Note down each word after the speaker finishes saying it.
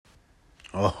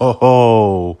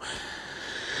Oh,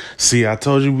 see, I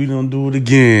told you we gonna do it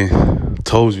again.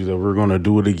 Told you that we're gonna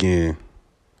do it again.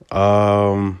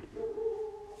 Um,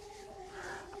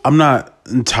 I'm not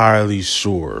entirely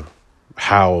sure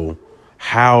how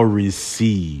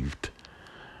received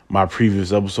my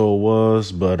previous episode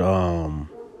was, but I'd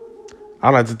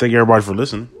like to thank everybody for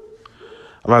listening.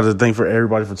 I'd like to thank for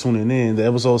everybody for tuning in. The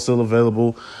episode's still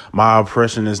available. My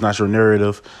oppression is not your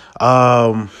narrative.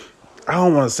 I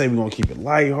don't want to say we're gonna keep it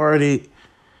lighthearted,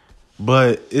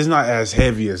 but it's not as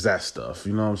heavy as that stuff.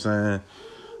 You know what I'm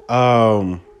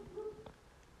saying?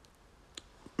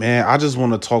 Man, I just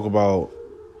want to talk about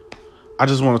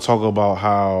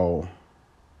how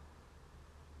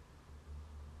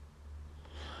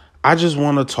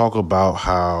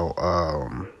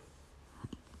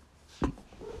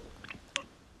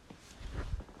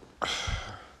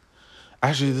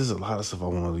actually there's a lot of stuff I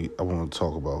want to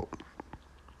talk about.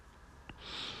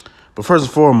 But first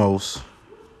and foremost,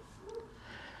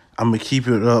 I'm going to keep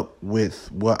it up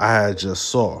with what I just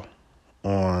saw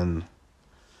on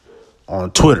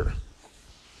Twitter.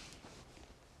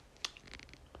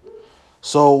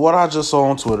 So what I just saw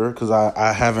on Twitter, because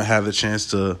I haven't had the chance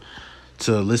to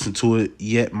listen to it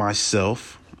yet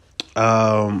myself.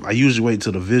 I usually wait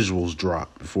till the visuals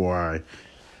drop before I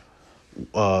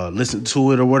listen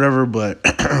to it or whatever, but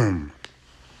the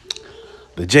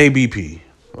JBP,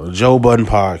 or Joe Budden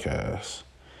Podcast,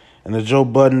 and the Joe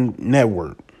Budden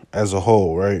Network as a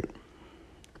whole, right?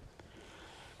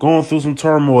 Going through some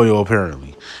turmoil,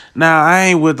 apparently. Now, I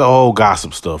ain't with the whole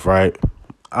gossip stuff, right?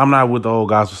 I'm not with the whole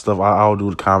gossip stuff. I'll do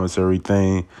the commentary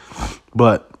thing.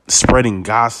 But spreading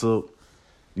gossip,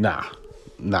 nah.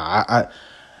 I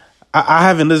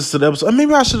haven't listened to the episode.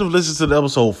 Maybe I should have listened to the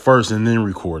episode first and then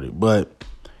recorded. But,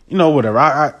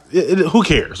 whatever. Who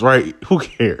cares, right? Who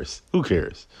cares?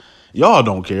 Y'all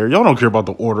don't care. Y'all don't care about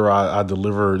the order I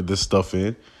deliver this stuff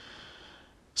in.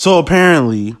 So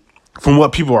apparently, from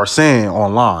what people are saying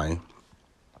online,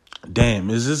 damn,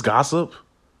 is this gossip?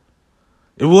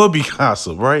 It would be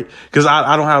gossip, right? Because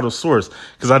I don't have the source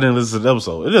because I didn't listen to the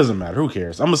episode. It doesn't matter. Who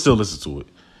cares? I'm going to still listen to it.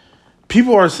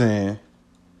 People are saying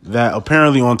that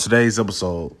apparently on today's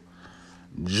episode,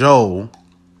 Joe...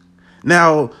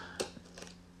 Now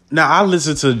I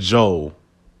listened to Joe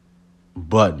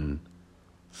Budden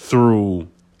through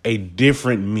a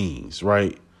different means,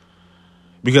 right?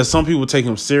 Because some people take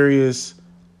him serious,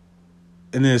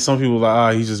 and then some people are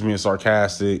like, he's just being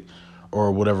sarcastic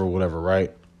or whatever,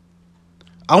 right?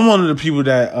 I'm one of the people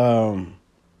that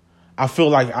I feel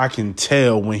like I can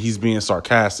tell when he's being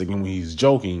sarcastic and when he's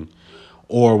joking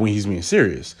or when he's being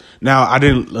serious. Now, I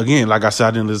didn't listen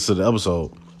to the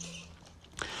episode.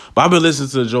 But I've been listening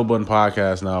to the Joe Budden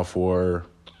Podcast now for,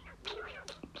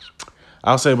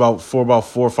 I'll say about 4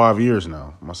 or 5 years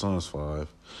now. My son is 5.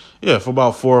 Yeah, for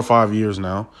about 4 or 5 years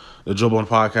now. The Joe Budden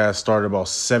Podcast started about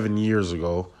 7 years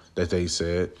ago, that they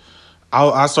said.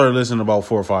 I started listening about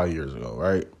 4 or 5 years ago,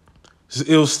 right?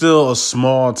 It was still a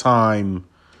small time,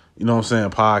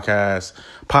 podcast.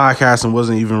 Podcasting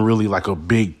wasn't even really like a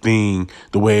big thing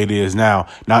the way it is now.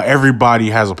 Now everybody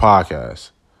has a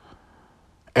podcast.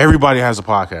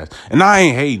 And I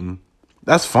ain't hating.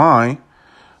 That's fine.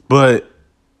 But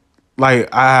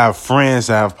like, I have friends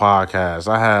that have podcasts.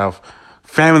 I have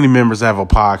family members that have a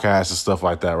podcast and stuff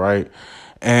like that, right?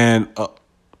 And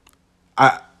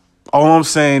all I'm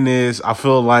saying is I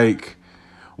feel like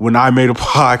when I made a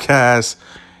podcast,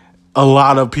 a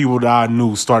lot of people that I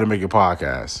knew started making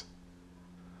podcasts.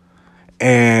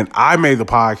 And I made the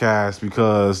podcast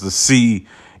because the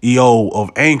CEO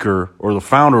of Anchor, or the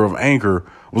founder of Anchor,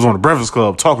 was on the Breakfast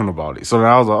Club talking about it. So then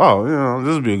I was like,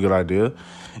 this would be a good idea.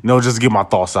 Just to get my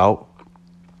thoughts out.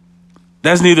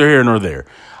 That's neither here nor there.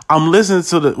 I'm not listening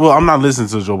to the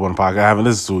Joe Budden podcast. I haven't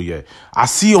listened to it yet. I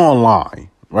see online,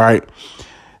 right,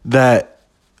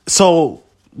 so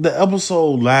the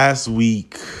episode last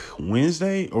week,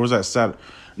 Wednesday, or was that Saturday?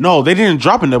 No, they didn't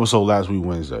drop an episode last week,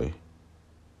 Wednesday.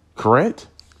 Correct?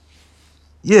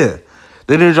 Yeah,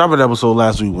 they didn't drop an episode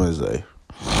last week, Wednesday.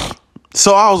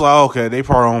 So I was like, okay, they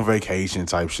probably on vacation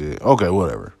type shit. Okay,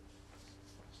 whatever.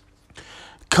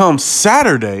 Come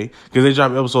Saturday, because they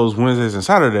drop episodes Wednesdays and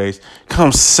Saturdays.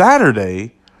 Come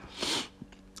Saturday,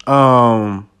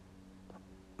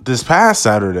 this past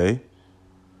Saturday,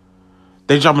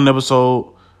 they drop an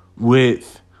episode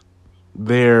with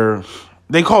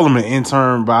they call him an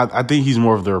intern, but I think he's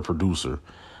more of their producer.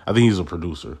 I think he's a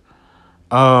producer.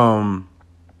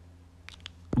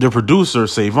 Their producer,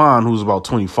 Savon, who's about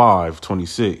 25,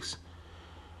 26,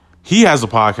 he has a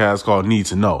podcast called Need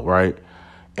to Know, right?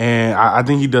 And I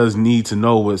think he does Need to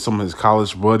Know with some of his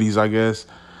college buddies, I guess.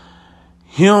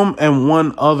 him and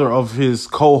one other of his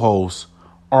co-hosts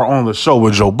are on the show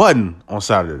with Joe Budden on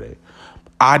Saturday.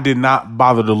 I did not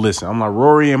bother to listen. I'm like,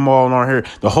 Rory and Maul aren't here.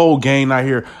 The whole gang not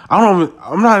here. I'm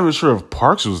not even sure if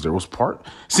Parks was there. Was Parks?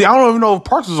 See, I don't even know if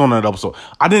Parks was on that episode.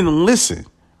 I didn't listen.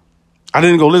 I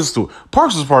didn't go listen to it.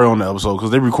 Parks was probably on the episode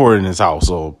because they recorded in his house,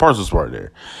 so Parks was probably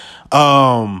there.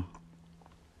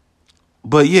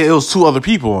 But yeah, it was 2 other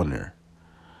people on there.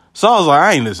 So I was like,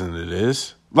 I ain't listening to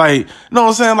this. Like, know what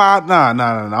I'm saying? Like, nah,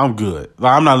 I'm good.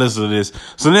 Like, I'm not listening to this.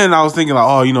 So then I was thinking like,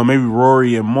 oh, maybe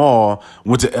Rory and Maul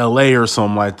went to LA or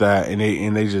something like that, and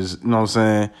they just, you know what I'm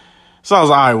saying? So I was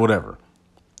like, all right, whatever.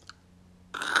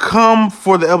 Come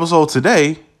for the episode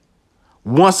today,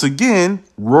 once again,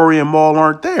 Rory and Maul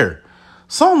aren't there.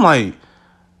 So I'm like,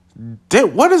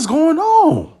 what is going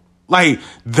on? Like,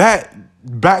 that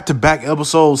back-to-back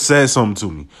episode said something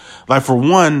to me. Like, for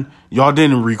one, y'all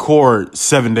didn't record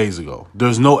 7 days ago.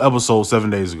 There's no episode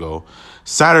 7 days ago.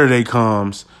 Saturday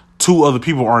comes, 2 other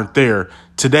people aren't there.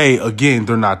 Today, again,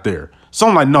 they're not there. So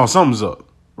I'm like, no, something's up,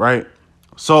 right?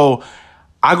 So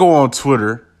I go on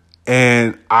Twitter,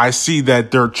 and I see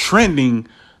that they're trending,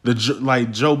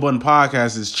 Joe Budden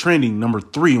podcast is trending number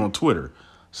 3 on Twitter.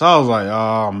 So I was like,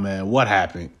 oh, man, what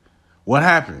happened? What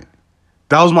happened?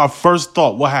 That was my first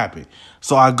thought. What happened?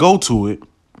 So I go to it,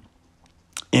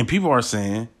 and people are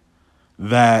saying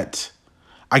that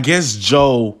I guess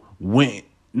Joe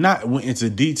not went into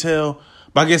detail,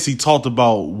 but I guess he talked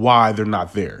about why they're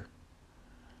not there.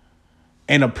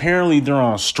 And apparently they're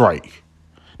on strike.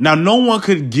 Now, no one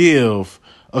could give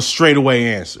a straightaway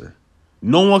answer.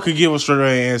 No one could give a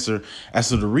straightaway answer as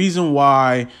to the reason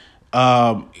why,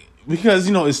 because,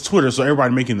 it's Twitter, so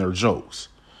everybody making their jokes.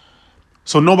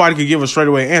 So nobody could give a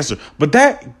straightaway answer. But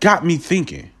that got me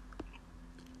thinking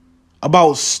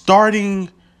about starting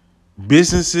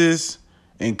businesses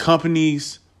and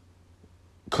companies,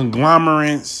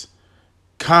 conglomerates,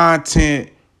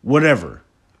 content, whatever.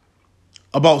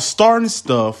 About starting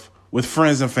stuff with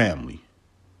friends and family.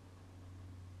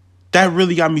 That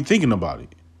really got me thinking about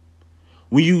it.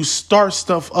 When you start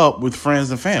stuff up with friends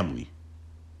and family.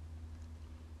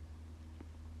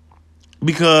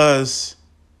 Because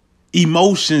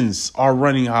emotions are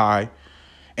running high,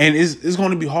 and it's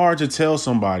going to be hard to tell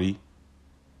somebody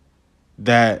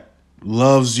that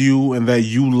loves you and that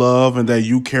you love and that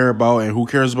you care about and who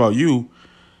cares about you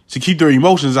to keep their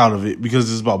emotions out of it because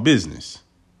it's about business.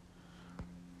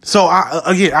 So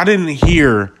I didn't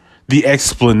hear the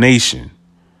explanation.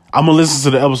 I'm going to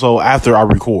listen to the episode after I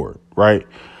record, right?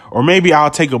 Or maybe I'll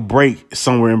take a break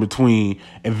somewhere in between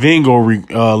and then go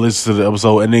listen to the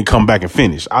episode and then come back and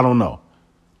finish. I don't know.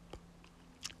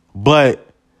 But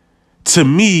to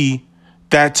me,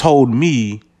 that told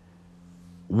me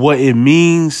what it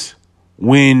means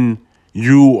when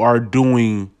you are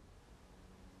doing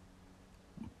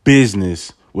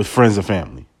business with friends and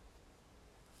family.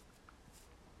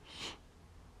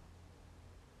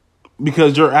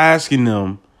 Because you're asking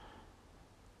them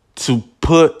to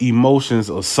put emotions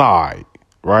aside,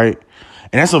 right?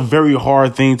 And that's a very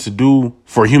hard thing to do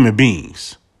for human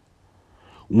beings.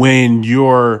 When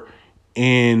you're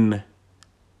in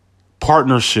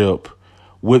partnership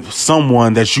with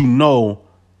someone that you know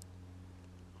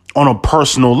on a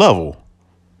personal level.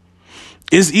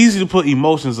 It's easy to put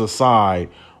emotions aside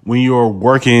when you're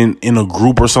working in a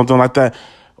group or something like that,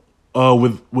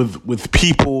 with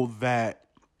people that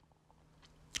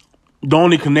the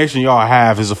only connection y'all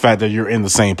have is the fact that you're in the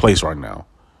same place right now.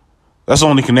 That's the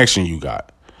only connection you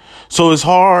got. So it's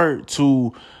hard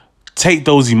to take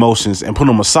those emotions and put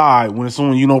them aside when it's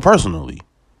someone you know personally.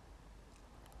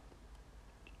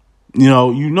 You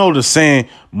know the saying,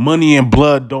 money and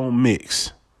blood don't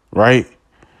mix, right?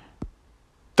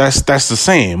 That's the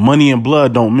saying, money and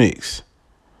blood don't mix.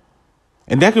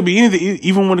 And that could be anything,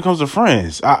 even when it comes to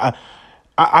friends.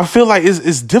 I feel like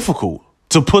it's difficult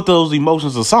to put those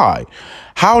emotions aside.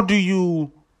 How do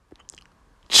you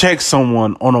check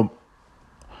someone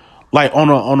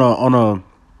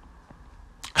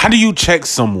how do you check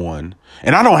someone?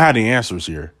 And I don't have the answers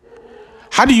here.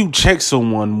 How do you check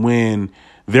someone when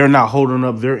they're not holding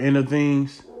up their end of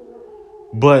things,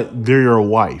 but they're your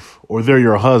wife or they're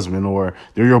your husband or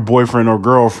they're your boyfriend or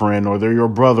girlfriend or they're your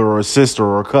brother or sister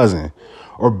or cousin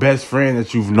or best friend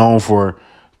that you've known for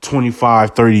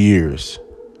 25, 30 years?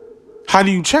 How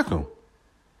do you check them?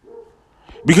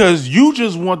 Because you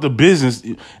just want the business,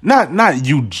 not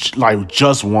you like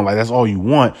just want, like that's all you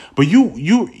want, but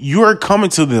you're coming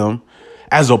to them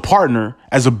as a partner,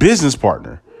 as a business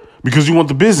partner, because you want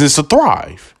the business to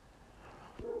thrive.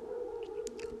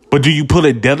 But do you put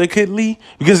it delicately?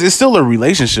 Because it's still a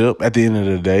relationship at the end of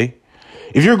the day.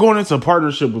 If you're going into a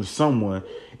partnership with someone,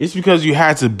 It's because you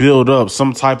had to build up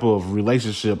some type of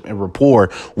relationship and rapport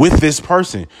with this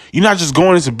person. You're not just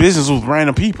going into business with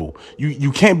random people.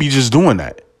 You can't be just doing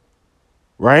that.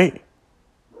 Right?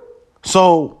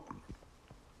 So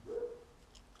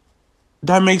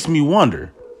that makes me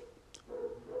wonder.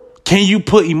 Can you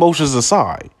put emotions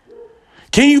aside?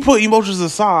 Can you put emotions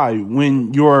aside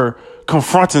when you're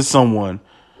confronting someone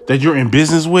that you're in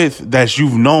business with, that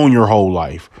you've known your whole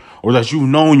life, or that you've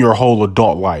known your whole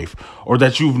adult life, or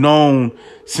that you've known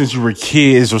since you were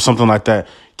kids or something like that?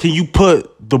 Can you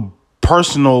put the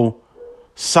personal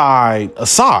side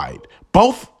aside?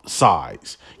 Both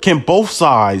sides. Can both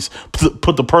sides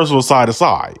put the personal side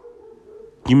aside?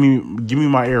 Give me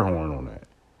my air horn on that.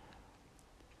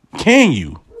 Can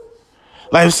you?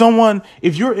 Like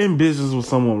if you're in business with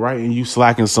someone, right, and you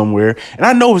slacking somewhere, and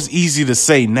I know it's easy to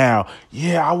say now,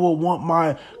 yeah, I would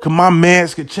want cause my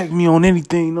mans could check me on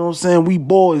anything, you know what I'm saying? We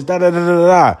boys, da da da da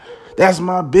da. That's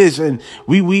my bitch, and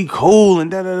we cool,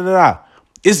 and da da da da.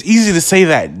 It's easy to say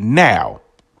that now.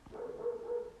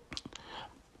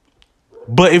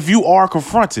 But if you are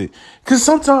confronted, cause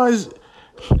sometimes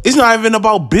it's not even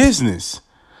about business.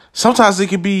 Sometimes it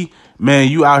could be, man,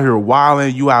 you out here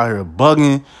wilding, you out here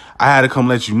bugging. I had to come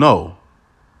let you know.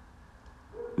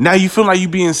 Now you feel like you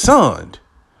being sunned.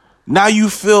 Now you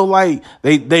feel like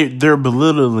they're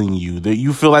belittling you. That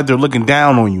you feel like they're looking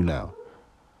down on you now.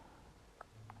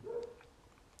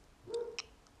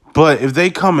 But if they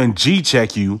come and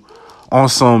G-check you on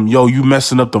some, yo, you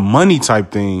messing up the money type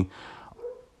thing,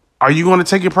 are you going to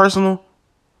take it personal?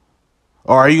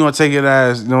 Or are you going to take it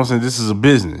as, you know what I'm saying, this is a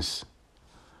business?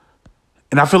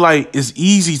 And I feel like it's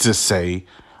easy to say,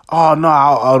 oh, no,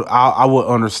 I would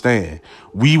understand.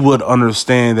 We would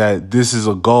understand that this is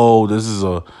a goal. This is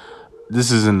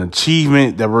an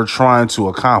achievement that we're trying to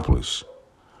accomplish.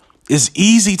 It's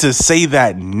easy to say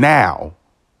that now.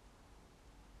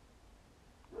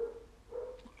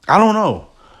 I don't know.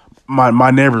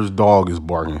 My neighbor's dog is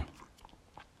barking.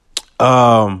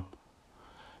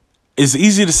 It's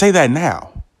easy to say that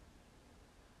now.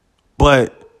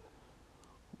 But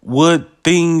would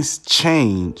things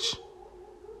change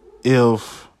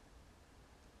if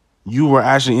you were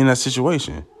actually in that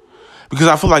situation? Because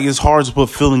I feel like it's hard to put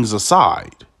feelings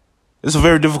aside. It's a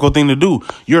very difficult thing to do.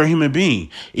 You're a human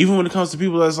being. Even when it comes to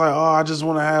people that's like, oh, I just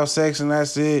want to have sex and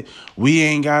that's it. We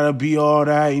ain't got to be all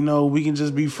that. You know, we can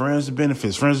just be friends with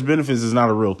benefits. Friends with benefits is not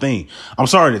a real thing. I'm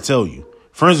sorry to tell you.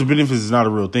 Friends with benefits is not a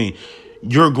real thing.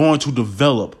 You're going to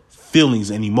develop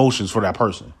feelings and emotions for that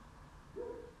person.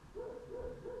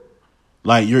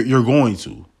 Like, you're going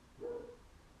to.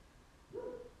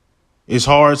 It's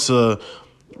hard to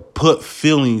put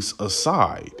feelings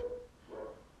aside.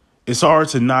 It's hard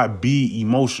to not be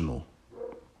emotional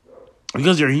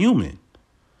because you're human.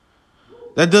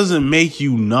 That doesn't make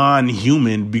you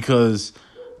non-human because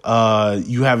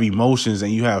you have emotions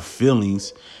and you have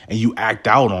feelings and you act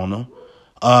out on them.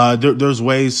 There's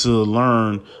ways to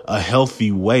learn a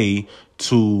healthy way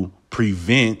to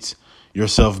prevent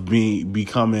yourself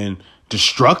becoming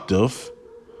destructive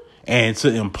and to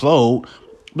implode.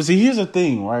 But see, here's the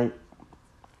thing, right,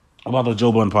 about the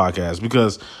Joe Budden podcast,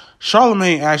 because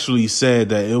Charlamagne actually said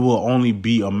that it will only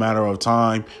be a matter of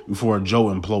time before Joe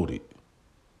imploded.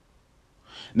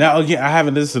 Now, again, I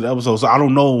haven't listened to the episode, so I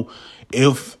don't know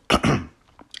if I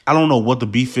don't know what the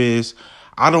beef is.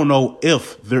 I don't know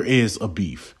if there is a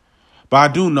beef. But I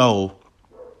do know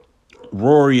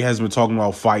Rory has been talking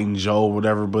about fighting Joe or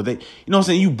whatever, but they, you know what I'm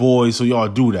saying, you boys, so y'all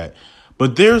do that.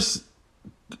 But there's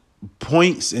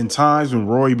points and times when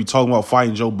Rory be talking about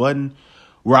fighting Joe Budden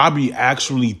where I be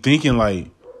actually thinking like,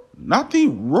 I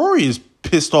think Rory is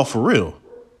pissed off for real.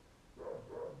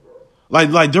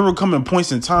 Like there were coming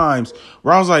points and times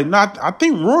where I was like, I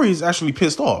think Rory is actually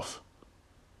pissed off.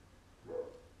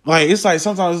 Like, it's like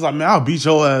sometimes it's like, man, I'll beat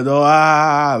your ass though,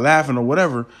 laughing or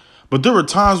whatever. But there were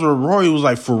times where Rory was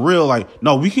like, for real, like,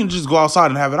 no, we can just go outside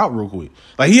and have it out real quick.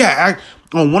 Like, he had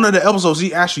on one of the episodes,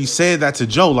 he actually said that to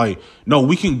Joe, like, no,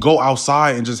 we can go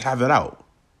outside and just have it out.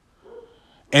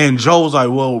 And Joe was like,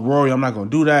 well, Rory, I'm not going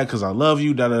to do that because I love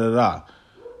you, da-da-da-da.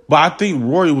 But I think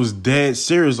Rory was dead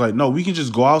serious, like, no, we can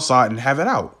just go outside and have it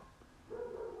out.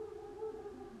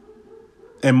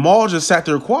 And Maul just sat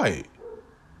there quiet.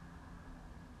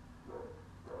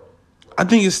 I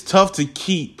think it's tough to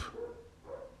keep,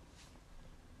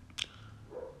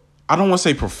 I don't want to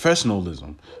say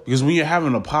professionalism, because when you're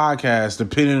having a podcast,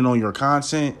 depending on your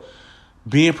content,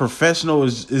 being professional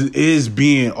is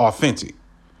being authentic.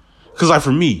 Because like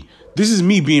for me, this is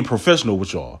me being professional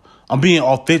with y'all. I'm being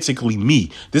authentically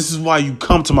me. This is why you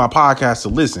come to my podcast to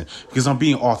listen, because I'm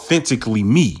being authentically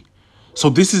me. So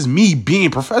this is me being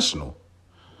professional.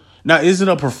 Now, is it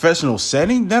a professional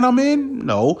setting that I'm in?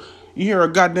 No. You hear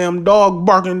a goddamn dog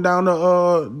barking down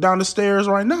the stairs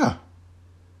right now.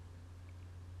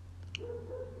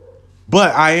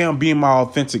 But I am being my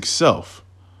authentic self.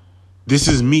 This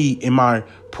is me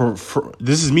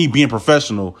this is me being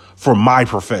professional for my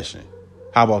profession.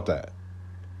 How about that?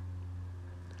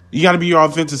 You got to be your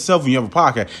authentic self when you have a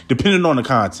podcast, depending on the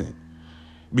content.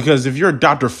 Because if you're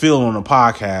Dr. Phil on a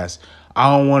podcast,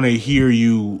 I don't want to hear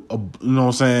you, you know what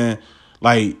I'm saying?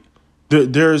 Like,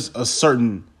 there's a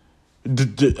certain,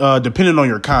 depending on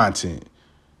your content,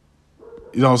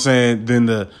 you know what I'm saying? Then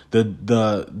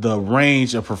the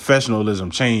range of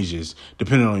professionalism changes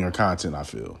depending on your content, I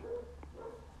feel.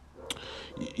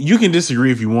 You can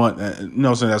disagree if you want, you know what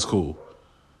I'm saying? That's cool.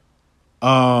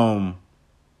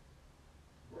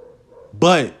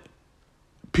 But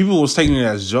people was taking it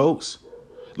as jokes.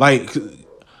 Like,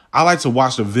 I like to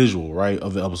watch the visual, right,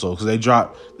 of the episode, because they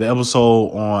dropped the episode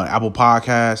on Apple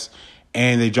Podcasts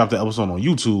and they dropped the episode on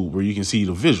YouTube where you can see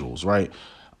the visuals, right?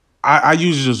 I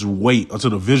usually just wait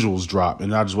until the visuals drop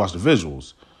and I just watch the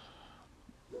visuals.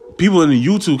 People in the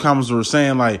YouTube comments were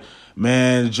saying like,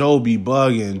 man, Joe be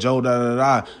bugging, Joe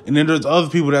da. And then there's other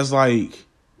people that's like,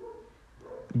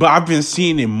 but I've been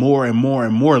seeing it more and more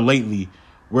and more lately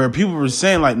where people were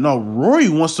saying like, no, Rory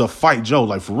wants to fight Joe,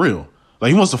 like for real.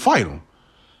 Like he wants to fight him.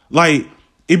 Like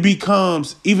it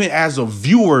becomes, even as a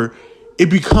viewer, it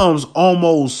becomes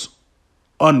almost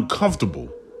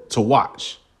uncomfortable to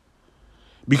watch.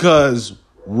 Because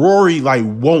Rory like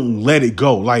won't let it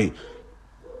go. Like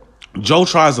Joe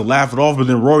tries to laugh it off, but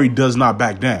then Rory does not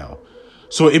back down.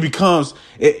 So it becomes,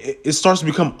 it starts to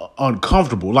become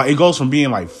uncomfortable. Like it goes from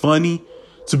being like funny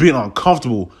to being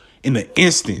uncomfortable in the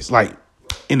instant,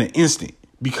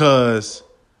 because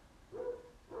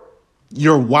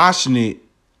you're watching it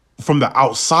from the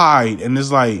outside and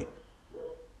it's like,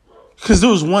 because there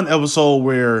was one episode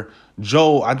where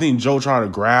I think Joe tried to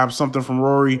grab something from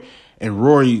Rory and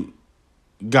Rory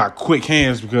got quick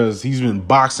hands because he's been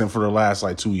boxing for the last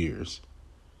like 2 years.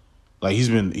 Like he's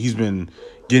been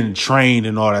getting trained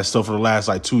and all that stuff for the last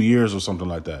like 2 years or something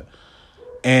like that.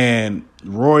 And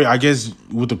Rory, I guess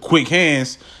with the quick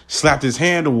hands, slapped his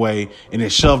hand away and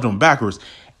it shoved him backwards.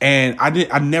 And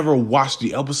I never watched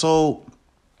the episode,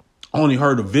 only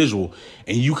heard the visual,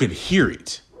 and you could hear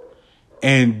it.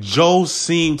 And Joe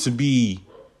seemed to be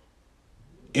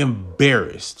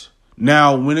embarrassed.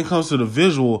 Now, when it comes to the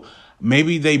visual,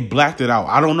 maybe they blacked it out.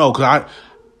 I don't know,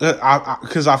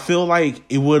 because I feel like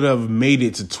it would have made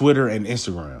it to Twitter and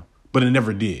Instagram, but it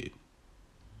never did.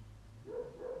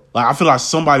 Like I feel like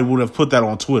somebody would have put that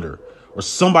on Twitter or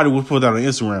somebody would put that on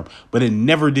Instagram, but it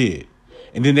never did.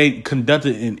 And then they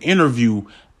conducted an interview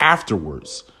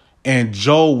afterwards, and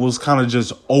Joe was kind of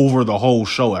just over the whole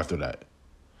show after that.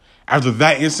 After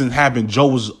that incident happened, Joe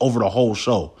was over the whole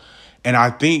show. And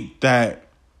I think that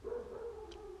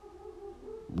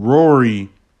Rory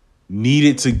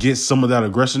needed to get some of that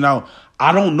aggression out.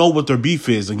 I don't know what their beef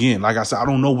is. Again, like I said, I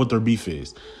don't know what their beef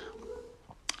is.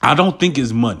 I don't think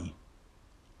it's money.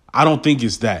 I don't think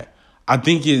it's that. I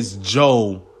think it's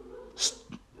Joe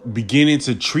beginning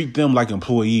to treat them like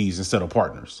employees instead of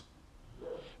partners.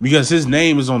 Because his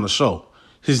name is on the show.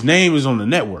 His name is on the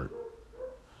network.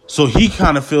 So he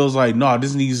kind of feels like, no,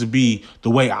 this needs to be the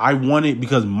way I want it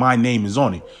because my name is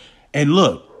on it. And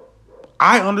look,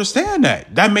 I understand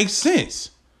that. That makes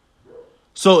sense.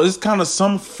 So it's kind of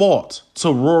some fault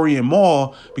to Rory and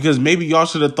Mal because maybe y'all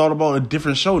should have thought about a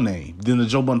different show name than the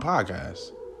Joe Budden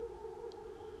Podcast.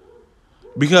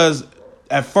 Because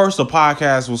at first the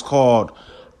podcast was called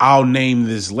I'll Name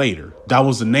This Later. That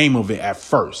was the name of it at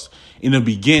first. In the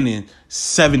beginning,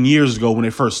 7 years ago when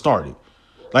it first started.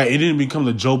 Like, it didn't become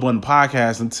the Joe Budden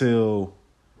Podcast until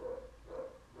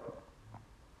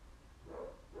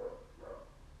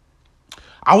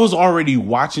I was already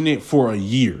watching it for a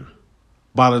year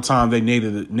by the time they named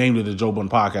it the Joe Budden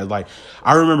Podcast. Like,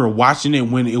 I remember watching it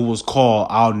when it was called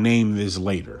I'll Name This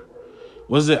Later.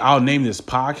 Was it I'll Name This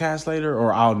Podcast Later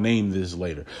or I'll Name This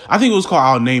Later? I think it was called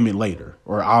I'll Name It Later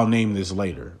or I'll Name This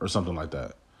Later or something like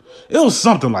that. It was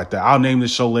something like that. I'll name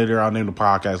this show later. I'll name the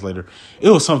podcast later. It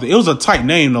was something. It was a tight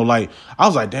name though. Like I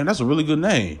was like, damn, that's a really good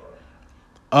name.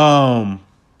 But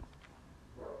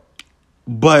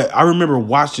I remember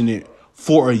watching it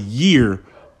for a year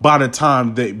by the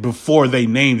time before they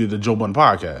named it the Joe Budden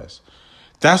Podcast.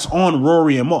 That's on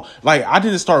Rory and Mal. Like I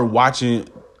didn't start watching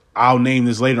I'll Name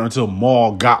This Later until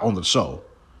Mal got on the show.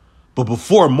 But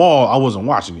before Mal, I wasn't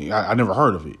watching it. I never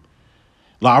heard of it.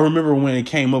 Like, I remember when it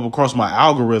came up across my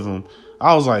algorithm,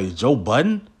 I was like, Joe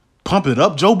Budden? Pump it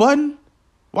up, Joe Budden?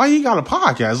 Why you got a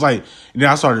podcast? Like, and then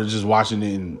I started just watching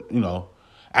it and, you know,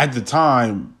 At the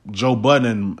time, Joe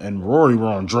Budden and Rory were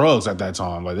on drugs at that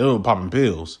time. Like, they were popping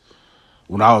pills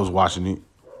when I was watching it.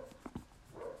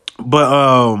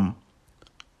 But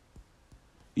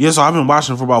yeah, so I've been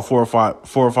watching for about 4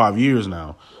 or 5 years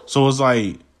now. So it's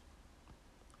like,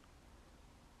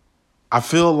 I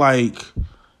feel like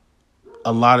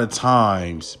a lot of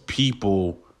times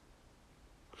people,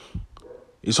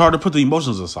 it's hard to put the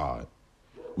emotions aside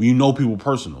when you know people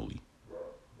personally.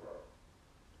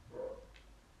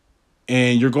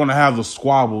 And you're going to have the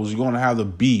squabbles. You're going to have the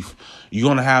beef. You're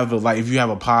going to have the, like, if you have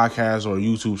a podcast or a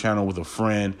YouTube channel with a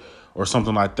friend or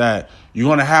something like that, you're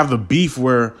going to have the beef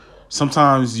where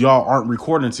sometimes y'all aren't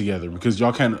recording together because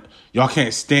y'all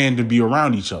can't stand to be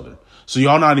around each other. So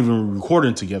y'all not even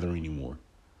recording together anymore.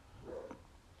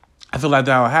 I feel like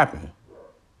that will happen.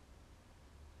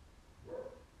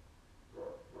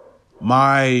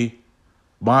 My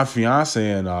fiance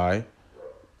and I,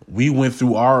 we went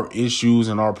through our issues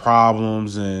and our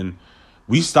problems, and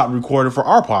we stopped recording for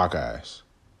our podcast.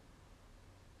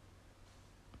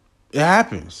 It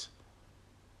happens.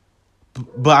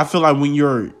 But I feel like when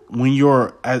you're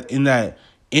in that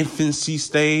infancy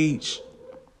stage,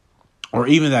 or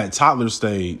even that toddler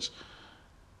stage,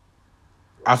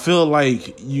 I feel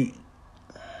like you,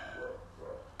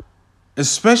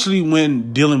 especially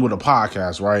when dealing with a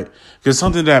podcast, right? Because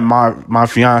something that my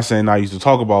fiance and I used to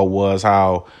talk about was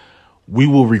how we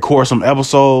will record some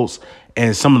episodes,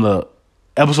 and some of the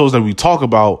episodes that we talk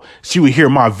about, she would hear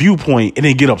my viewpoint and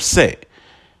then get upset.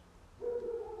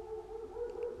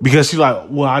 Because she's like,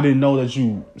 well, I didn't know that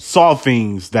you saw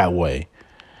things that way.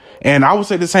 And I would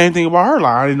say the same thing about her.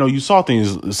 Like, I didn't know you saw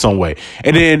things some way.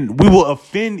 And then we will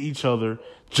offend each other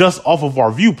just off of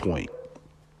our viewpoint.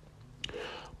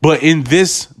 But in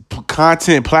this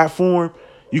content platform,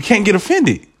 you can't get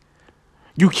offended.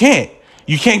 You can't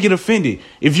get offended.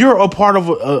 If you're a part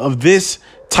of this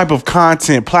type of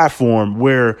content platform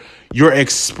where you're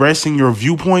expressing your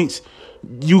viewpoints,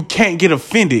 you can't get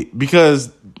offended,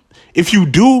 because if you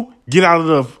do, get out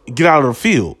of the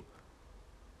field.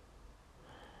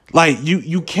 Like,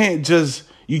 you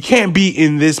can't be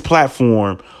in this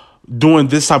platform doing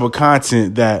this type of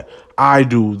content that I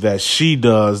do, that she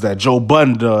does, that Joe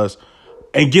Budden does,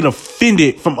 and get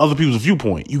offended from other people's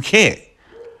viewpoint. You can't.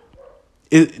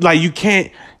 You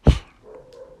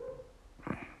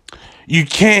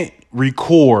can't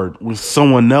record with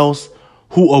someone else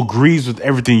who agrees with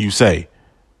everything you say.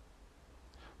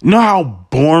 You know how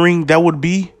boring that would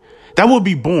be? That would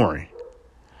be boring.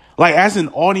 Like, as an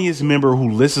audience member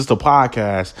who listens to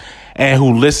podcasts and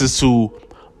who listens to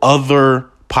other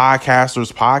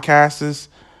podcasters,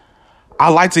 I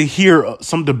like to hear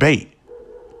some debate.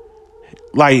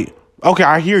 Like, okay,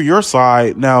 I hear your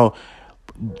side. Now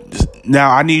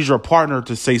I need your partner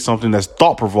to say something that's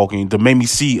thought-provoking to make me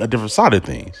see a different side of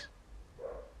things.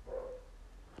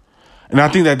 And I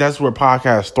think that's where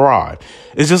podcasts thrive.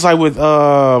 It's just like with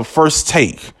First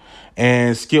Take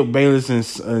and Skip Bayless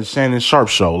and Shannon Sharp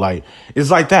show. Like, it's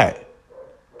like that.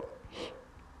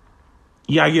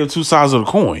 Yeah, I give two sides of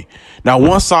the coin. Now,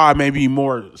 one side may be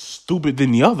more stupid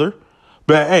than the other,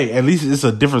 but hey, at least it's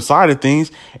a different side of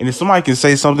things. And if somebody can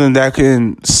say something that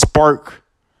can spark,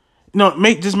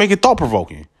 make it thought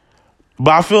provoking.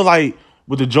 But I feel like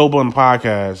with the Joe Budden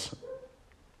podcast,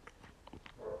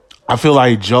 I feel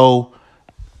like Joe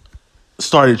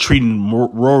started treating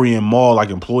Rory and Mal like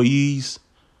employees,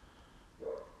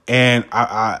 and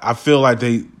I feel like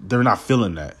they're not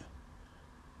feeling that.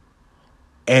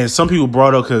 And some people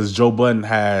brought up, because Joe Budden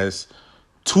has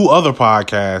 2 other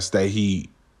podcasts that he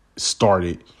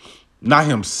started, not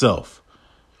himself,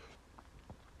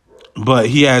 but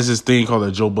he has this thing called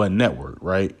the Joe Budden Network,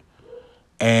 right?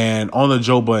 And on the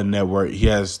Joe Budden Network, he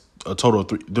has a total of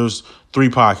 3. There's 3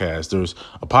 podcasts. There's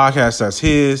a podcast that's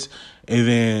his, and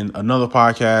then another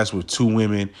podcast with 2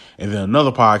 women, and then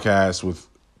another podcast with,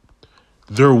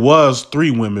 there was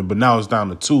 3 women, but now it's down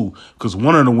to 2 because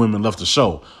one of the women left the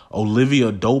show.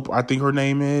 Olivia Dope, I think her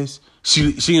name is.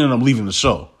 She ended up leaving the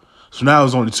show. So now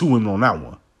there's only 2 women on that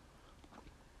one.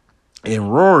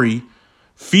 And Rory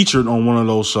featured on one of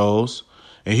those shows,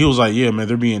 and he was like, yeah, man,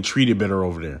 they're being treated better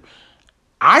over there.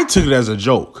 I took it as a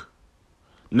joke.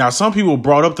 Now, some people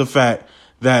brought up the fact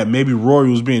that maybe Rory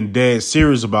was being dead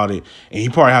serious about it, and he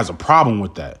probably has a problem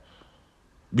with that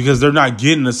because they're not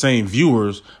getting the same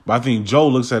viewers. But I think Joe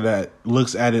looks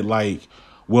at it like,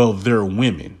 well, they're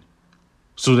women,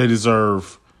 so they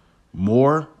deserve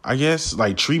more, I guess,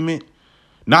 like treatment.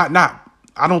 Not.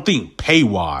 I don't think pay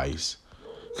wise,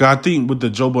 because I think with the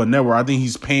Joe Budden Network, I think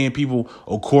he's paying people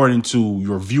according to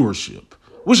your viewership,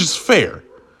 which is fair.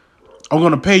 I'm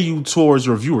going to pay you towards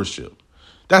your viewership.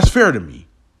 That's fair to me.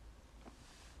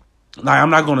 Like, I'm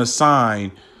not going to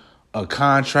sign a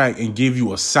contract and give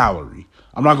you a salary.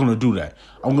 I'm not going to do that.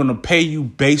 I'm going to pay you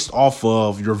based off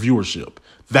of your viewership.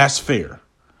 That's fair.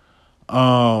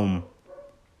 But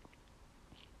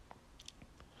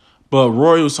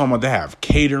Rory was talking about they have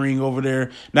catering over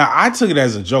there. Now, I took it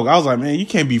as a joke. I was like, man, you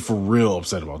can't be for real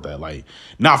upset about that. Like,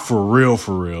 not for real,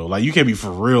 for real. Like, you can't be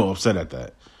for real upset at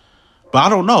that. But I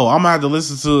don't know. I'm going to have to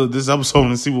listen to this episode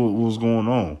and see what was going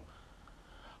on.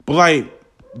 But, like,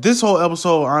 this whole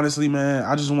episode, honestly, man,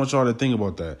 I just want y'all to think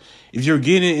about that. If you're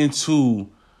getting into,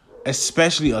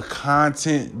 especially the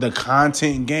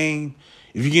content game,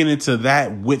 if you get into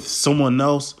that with someone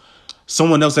else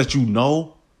that you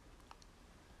know,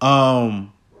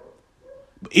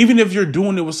 even if you're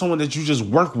doing it with someone that you just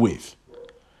work with,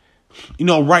 you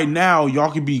know, right now,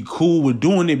 y'all could be cool with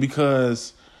doing it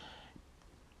because,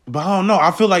 but I don't know.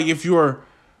 I feel like if your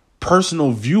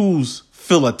personal views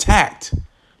feel attacked,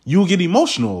 you'll get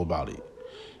emotional about it.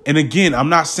 And again, I'm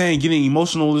not saying getting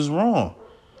emotional is wrong,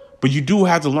 but you do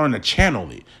have to learn to channel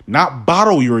it, not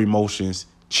bottle your emotions,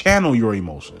 channel your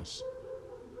emotions,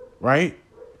 right?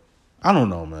 I don't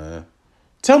know, man.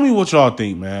 Tell me what y'all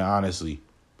think, man, honestly.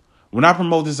 When I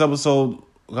promote this episode,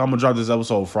 I'm going to drop this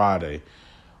episode Friday.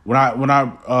 When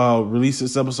I release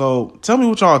this episode, tell me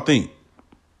what y'all think.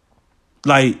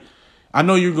 Like, I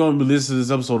know you're going to be listening to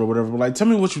this episode or whatever, but, like, tell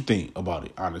me what you think about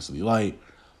it, honestly. Like,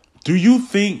 do you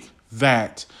think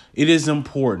that it is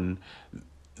important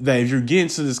that if you're getting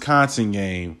to this content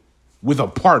game with a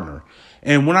partner,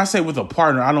 and when I say with a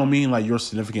partner, I don't mean like your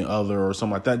significant other or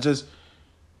something like that, just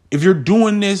if you're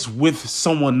doing this with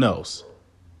someone else,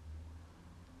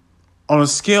 on a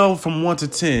scale from 1 to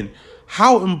 10,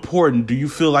 how important do you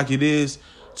feel like it is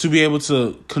to be able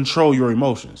to control your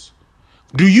emotions?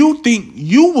 Do you think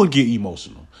you would get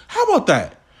emotional? How about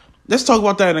that? Let's talk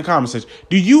about that in the comment section.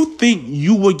 Do you think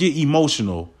you would get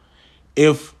emotional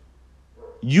if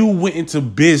you went into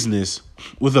business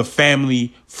with a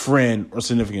family, friend, or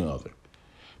significant other?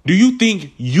 Do you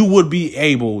think you would be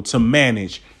able to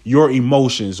manage your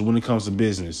emotions when it comes to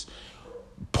business,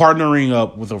 partnering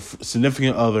up with a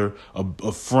significant other,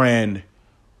 a friend,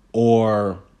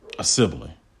 or a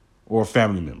sibling, or a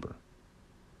family member?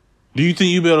 Do you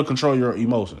think you'll be able to control your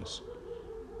emotions?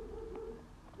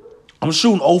 I'm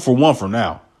shooting 0 for 1 for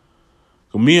now.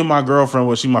 Me and my girlfriend,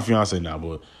 well, she's my fiance now,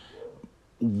 but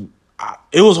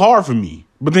it was hard for me.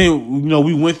 But then, you know,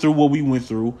 we went through what we went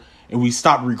through, and we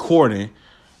stopped recording,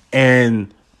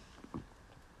 and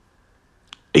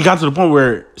it got to the point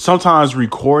where sometimes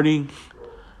recording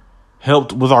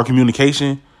helped with our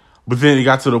communication, but then it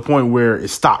got to the point where it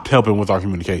stopped helping with our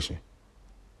communication.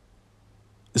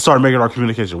 It started making our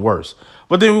communication worse.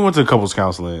 But then we went to couples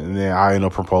counseling, and then I ended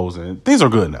up proposing. Things are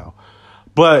good now.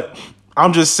 But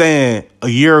I'm just saying, a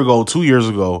year ago, 2 years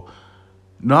ago,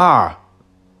 nah.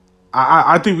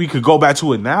 I think we could go back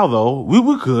to it now, though.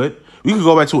 We could. We could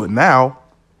go back to it now.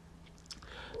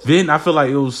 Then I feel like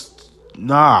it was,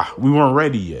 we weren't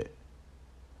ready yet.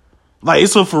 Like,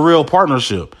 it's a for real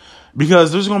partnership.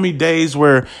 Because there's going to be days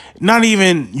where not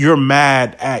even you're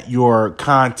mad at your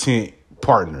content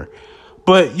partner,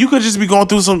 but you could just be going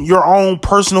through your own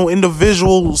personal,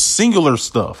 individual, singular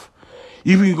stuff.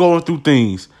 You can be going through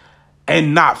things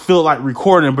and not feel like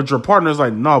recording, but your partner's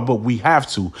like, no, but we have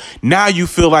to. Now you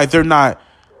feel like they're not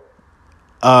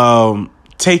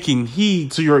taking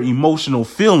heed to your emotional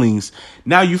feelings.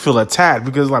 Now you feel attacked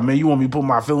because, like, man, you want me to put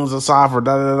my feelings aside for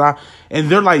da-da-da-da. And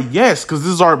they're like, yes, because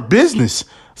this is our business.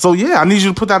 So, yeah, I need you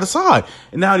to put that aside.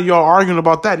 And now that y'all arguing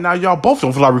about that, now y'all both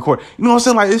don't feel like recording. You know what I'm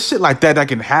saying? Like, it's shit like that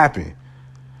can happen.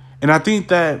 And I think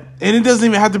that, and it doesn't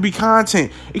even have to be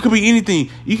content. It could be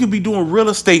anything. You could be doing real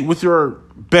estate with your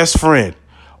best friend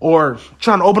or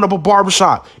trying to open up a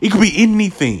barbershop. It could be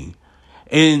anything.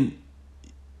 And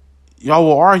y'all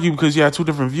will argue because you have two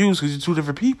different views because you're two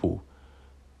different people.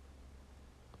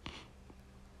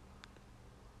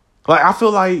 Like, I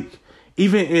feel like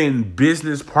even in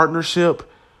business partnership,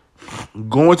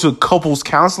 going to couples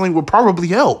counseling would probably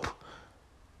help.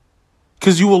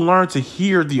 Because you will learn to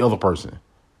hear the other person.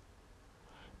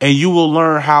 And you will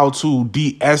learn how to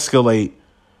de-escalate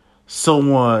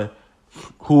someone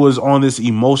who is on this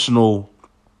emotional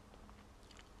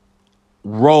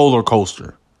roller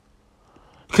coaster.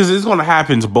 Because it's going to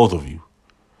happen to both of you.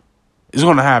 It's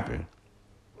going to happen.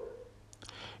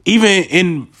 Even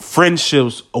in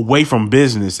friendships away from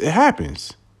business, it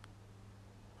happens.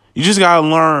 You just got to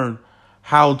learn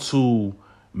how to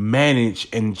manage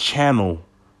and channel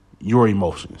your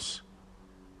emotions.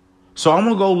 So I'm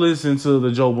going to go listen to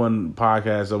the Joe Budden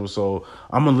podcast episode.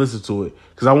 I'm going to listen to it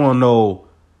because I want to know.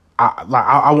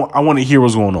 I want to hear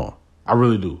what's going on. I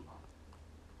really do.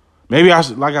 Maybe I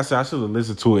should, like I said, I should have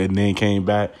listened to it and then came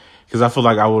back because I feel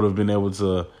like I would have been able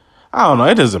to. I don't know.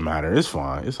 It doesn't matter. It's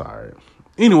fine. It's all right.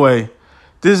 Anyway,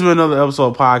 this has been another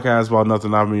episode of Podcast About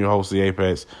Nothing. I've been your host, The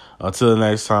Apex. Until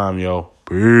next time, yo.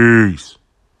 Peace.